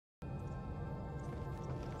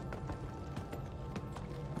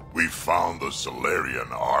We found the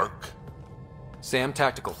Salarian Ark. Sam,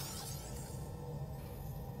 tactical.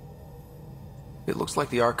 It looks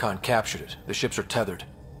like the Archon captured it. The ships are tethered.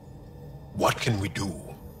 What can we do?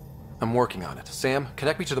 I'm working on it. Sam,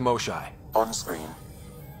 connect me to the Moshai. On screen.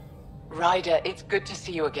 Ryder, it's good to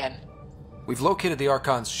see you again. We've located the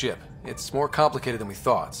Archon's ship. It's more complicated than we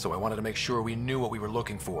thought, so I wanted to make sure we knew what we were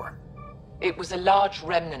looking for. It was a large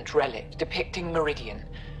remnant relic depicting Meridian.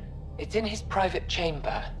 It's in his private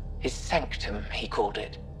chamber. His sanctum, he called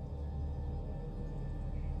it.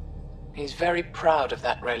 He's very proud of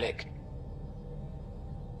that relic.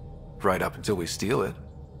 Right up until we steal it.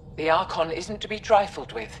 The Archon isn't to be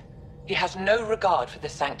trifled with. He has no regard for the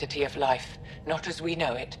sanctity of life, not as we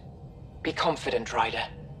know it. Be confident, Ryder,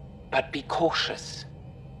 but be cautious.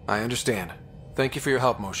 I understand. Thank you for your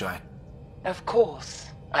help, Moshai. Of course.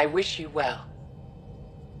 I wish you well.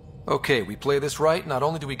 Okay, we play this right, not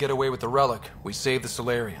only do we get away with the relic, we save the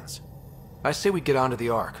Salarians. I say we get onto the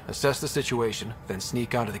Ark, assess the situation, then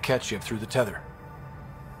sneak onto the Ket ship through the tether.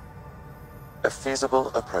 A feasible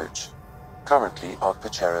approach. Currently, Ark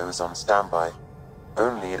Pachero is on standby.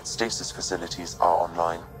 Only its stasis facilities are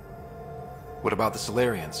online. What about the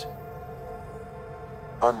Salarians?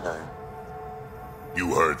 Unknown.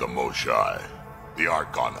 You heard the Moshai. The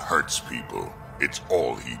Archon hurts people. It's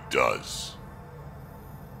all he does.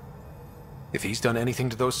 If he's done anything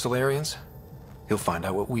to those Salarians, he'll find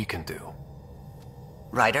out what we can do.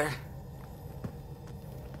 Ryder?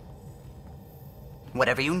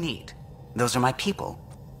 Whatever you need. Those are my people.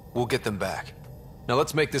 We'll get them back. Now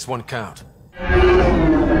let's make this one count.